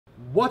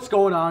What's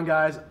going on,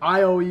 guys?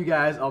 I owe you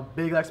guys a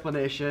big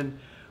explanation.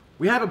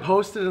 We haven't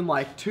posted in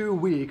like 2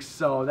 weeks,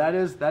 so that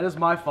is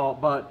my fault,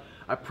 but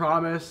I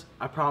promise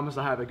I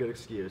have a good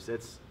excuse.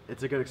 It's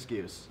a good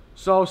excuse.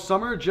 So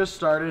summer just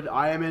started.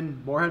 I am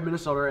in Moorhead,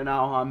 Minnesota right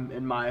now. I'm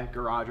in my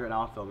garage right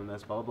now filming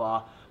this, blah, blah,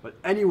 blah. But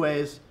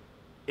anyways,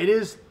 it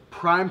is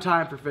prime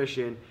time for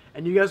fishing,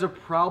 and you guys are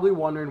probably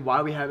wondering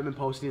why we haven't been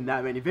posting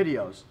that many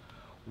videos.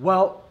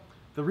 Well,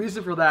 the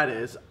reason for that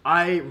is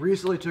I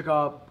recently took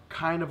up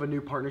kind of a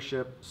new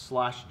partnership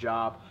slash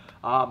job.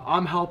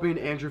 I'm helping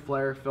Andrew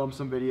Flair film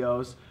some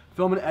videos,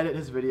 film and edit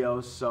his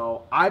videos.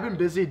 So I've been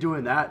busy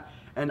doing that,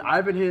 and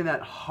I've been hitting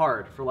that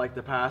hard for like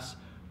the past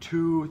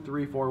 2,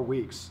 3, 4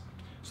 weeks.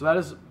 So that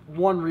is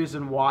one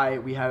reason why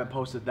we haven't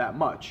posted that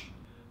much.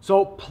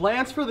 So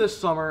plans for this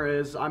summer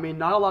is, I mean,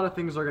 not a lot of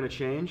things are going to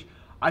change.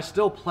 I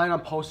still plan on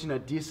posting a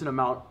decent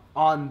amount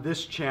on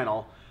this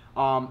channel.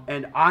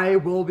 And I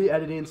will be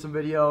editing some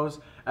videos,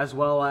 as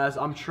well as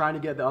I'm trying to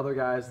get the other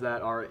guys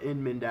that are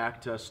in MinnDak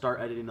to start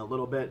editing a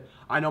little bit.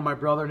 I know my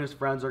brother and his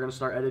friends are going to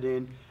start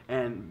editing,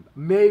 and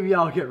maybe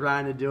I'll get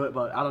Ryan to do it,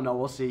 but I don't know.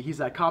 We'll see.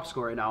 He's at cop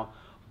school right now.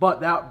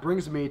 But that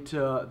brings me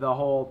to the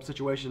whole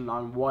situation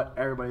on what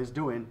everybody's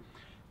doing.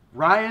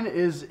 Ryan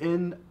is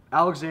in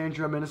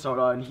Alexandria,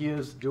 Minnesota, and he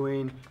is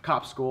doing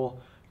cop school,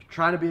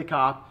 trying to be a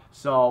cop.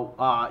 So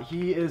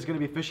he is going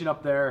to be fishing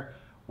up there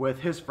with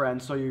his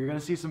friends, so you're going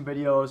to see some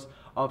videos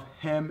of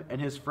him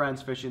and his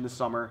friends fishing this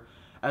summer,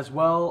 as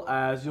well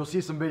as you'll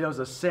see some videos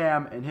of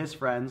Sam and his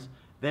friends.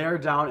 They are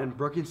down in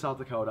Brookings, South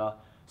Dakota,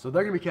 so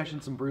they're going to be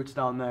catching some brutes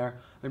down there.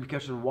 They're going to be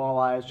catching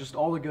walleyes, just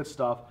all the good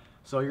stuff.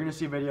 So you're going to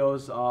see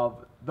videos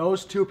of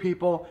those two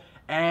people,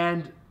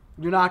 and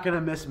you're not going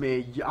to miss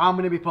me. I'm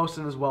going to be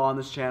posting as well on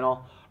this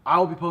channel. I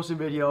will be posting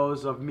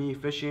videos of me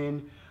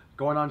fishing,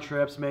 going on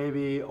trips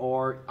maybe,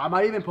 or I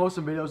might even post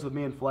some videos with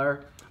me and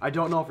Flair. I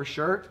don't know for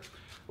sure.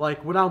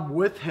 Like, when I'm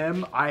with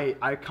him,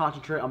 I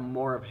concentrate on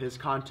more of his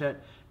content,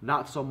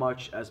 not so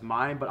much as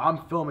mine, but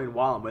I'm filming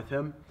while I'm with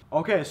him.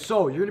 Okay,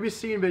 so you're going to be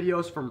seeing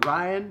videos from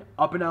Ryan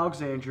up in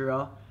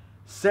Alexandria,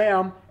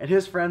 Sam and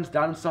his friends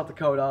down in South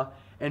Dakota,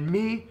 and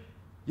me.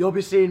 You'll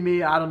be seeing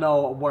me, I don't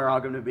know where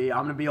I'm going to be.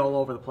 I'm going to be all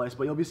over the place,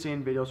 but you'll be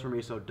seeing videos from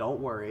me, so don't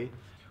worry.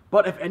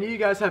 But if any of you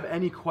guys have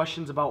any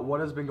questions about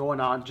what has been going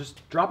on,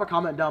 just drop a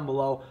comment down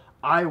below.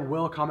 I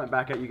will comment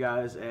back at you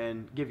guys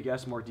and give you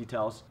guys some more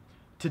details.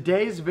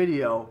 Today's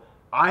video,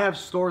 I have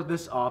stored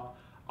this up.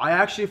 I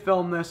actually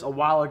filmed this a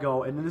while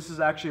ago, and this is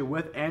actually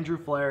with Andrew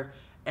Flair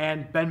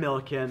and Ben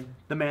Milliken,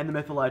 the man, the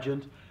myth, the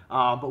legend.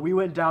 But we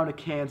went down to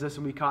Kansas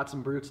and we caught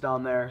some brutes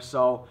down there,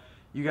 so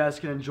you guys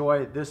can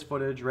enjoy this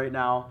footage right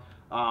now.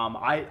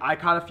 I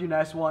caught a few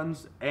nice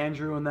ones.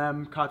 Andrew and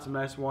them caught some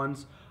nice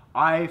ones.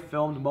 I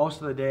filmed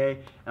most of the day,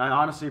 and I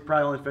honestly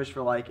probably only fished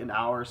for like an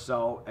hour or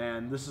so,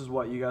 and this is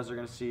what you guys are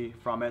going to see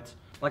from it.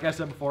 Like I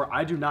said before,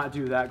 I do not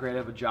do that great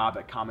of a job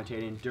at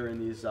commentating during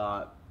these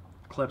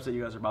clips that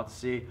you guys are about to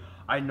see.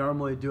 I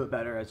normally do it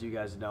better, as you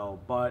guys know,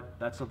 but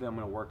that's something I'm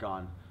going to work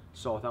on.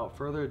 So without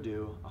further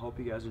ado, I hope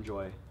you guys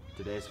enjoy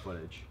today's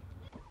footage.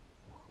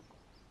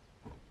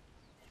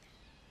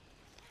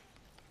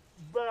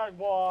 Bag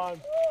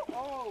one.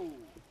 Oh.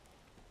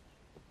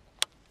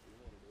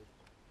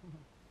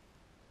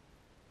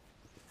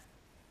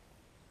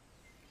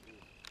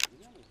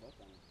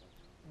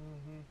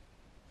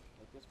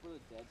 Just for the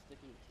dead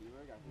sticking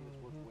T-Reg, I think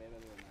it's worked way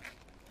better than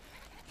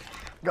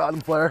that. Got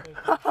him, Flair.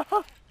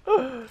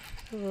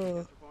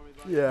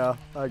 Yeah,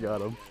 I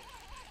got him.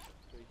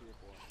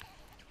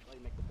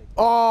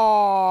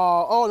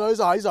 Oh no, he's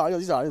on. Slack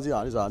it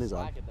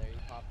there, he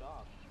popped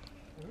off.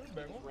 Just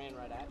ran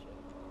right at you.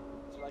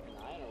 Is it like a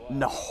 9 or what?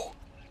 No.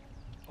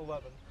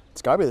 11.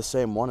 It's gotta be the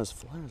same one as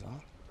Flair's, huh?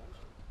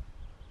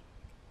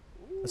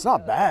 It's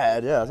not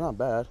bad. Yeah, it's not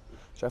bad.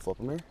 Should I flip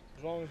him here?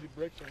 As long as he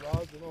breaks the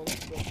rods and all that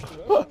stuff.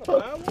 That's not a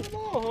bad one at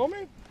all,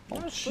 homie.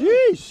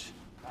 Sheesh.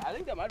 I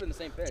think that might have been the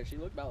same fish. He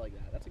looked about like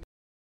that. That's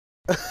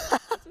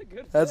a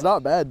good fish. That's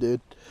not bad,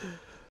 dude.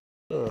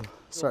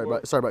 Sorry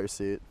about your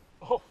seat.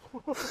 Oh.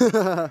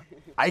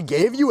 I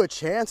gave you a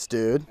chance,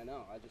 dude. I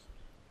know. I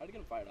was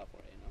gonna fire it up for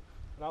you, you know.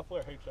 Now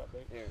Flair hates that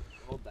bait. Here,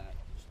 hold that.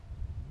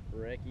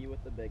 Ricky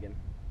with the biggin.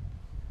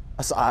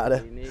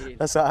 Asada.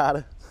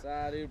 Asada,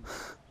 dude.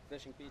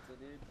 Fishing pizza,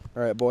 dude.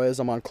 All right, boys.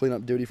 I'm on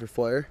cleanup duty for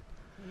Flair.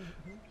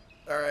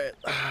 All right.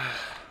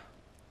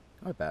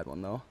 Not a bad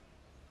one though.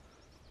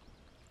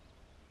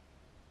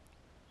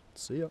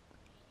 See ya.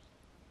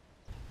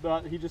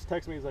 But he just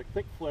texted me. He's like,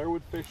 "Think Flair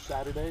would fish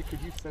Saturday?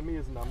 Could you send me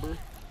his number?"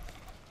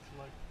 I'm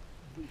like,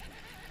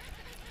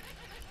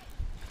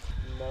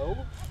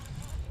 no.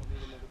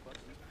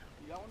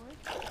 You got one, Rick?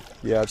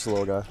 Yeah, it's a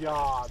little guy.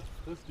 God,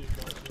 this dude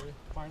got here.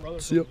 Fine brother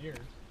See ya. for years.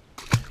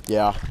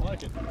 Yeah. I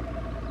like it.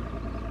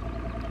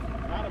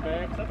 Not a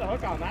bag. Set the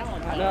hook on that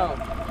one. I know.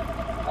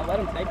 I'll let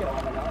him take it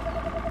on enough.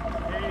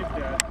 He's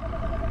dead.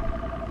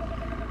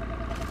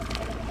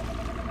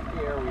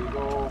 Here we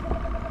go.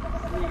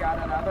 We got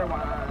another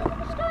one.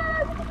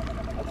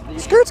 That's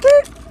decent. Skirt,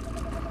 skirt.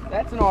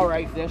 That's an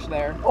alright fish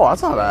there. Oh,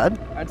 that's not bad.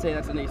 I'd say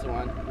that's a decent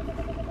one.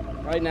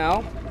 Right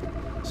now,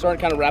 starting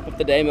to kind of wrap up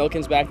the day.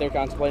 Milliken's back there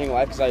contemplating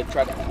life because I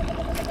tried to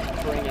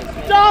bring in.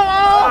 He's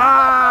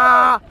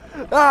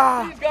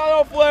got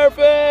no flare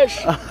fish.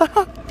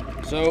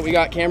 So we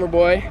got camera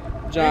boy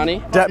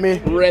Johnny. Demi.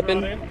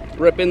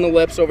 Ripping the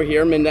lips over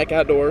here. MinnDak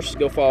Outdoors.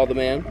 Go follow the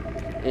man.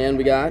 And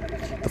we got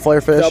the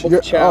flare fish. Double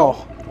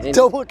ka-chow. Oh,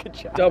 double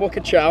ka-chow. Double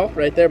ka-chow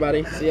right there,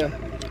 buddy. See ya.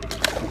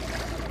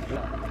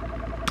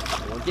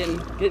 We're getting.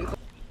 Remember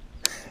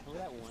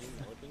that one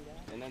looking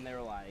guy? And then they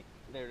were like,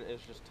 it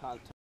was just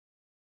tons.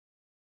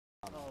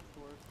 Oh, of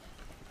course.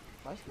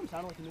 Why does it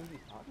sound like the movie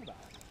he's talking about?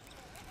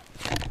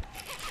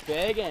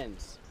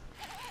 Biggins.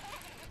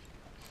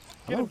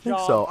 I don't think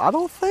so. I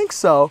don't think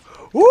so.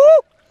 Woo!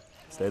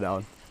 Stay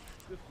down.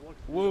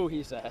 Woo,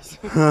 he says.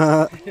 Good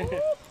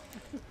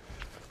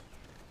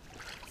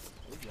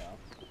job.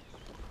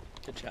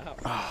 Good job.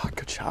 Ah,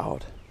 good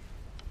job.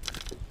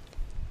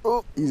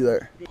 Oh, easy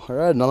there. All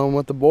right, another one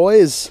with the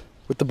boys.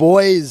 With the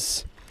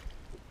boys.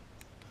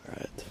 All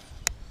right.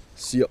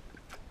 See ya.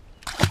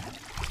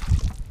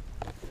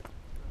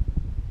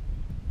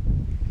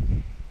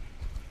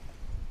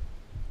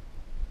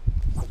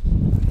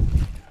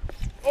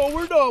 Oh,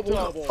 we're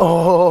double.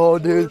 Oh,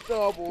 dude. We're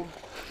double.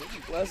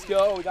 Let's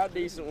go. We got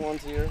decent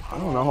ones here. I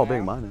don't know how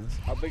big mine is.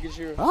 How big is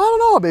yours? I don't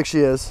know how big she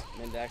is.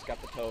 MinnDak's got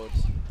the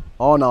toads.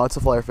 Oh no, it's a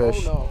flare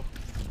fish. Oh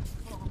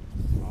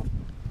no.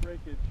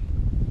 Breakage.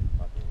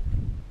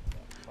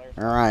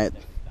 All right.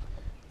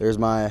 There's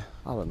my, I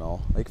don't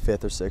know, like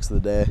 5th or 6th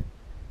of the day.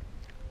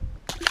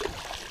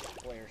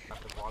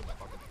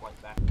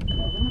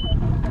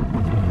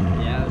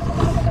 Yeah, this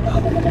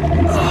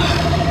is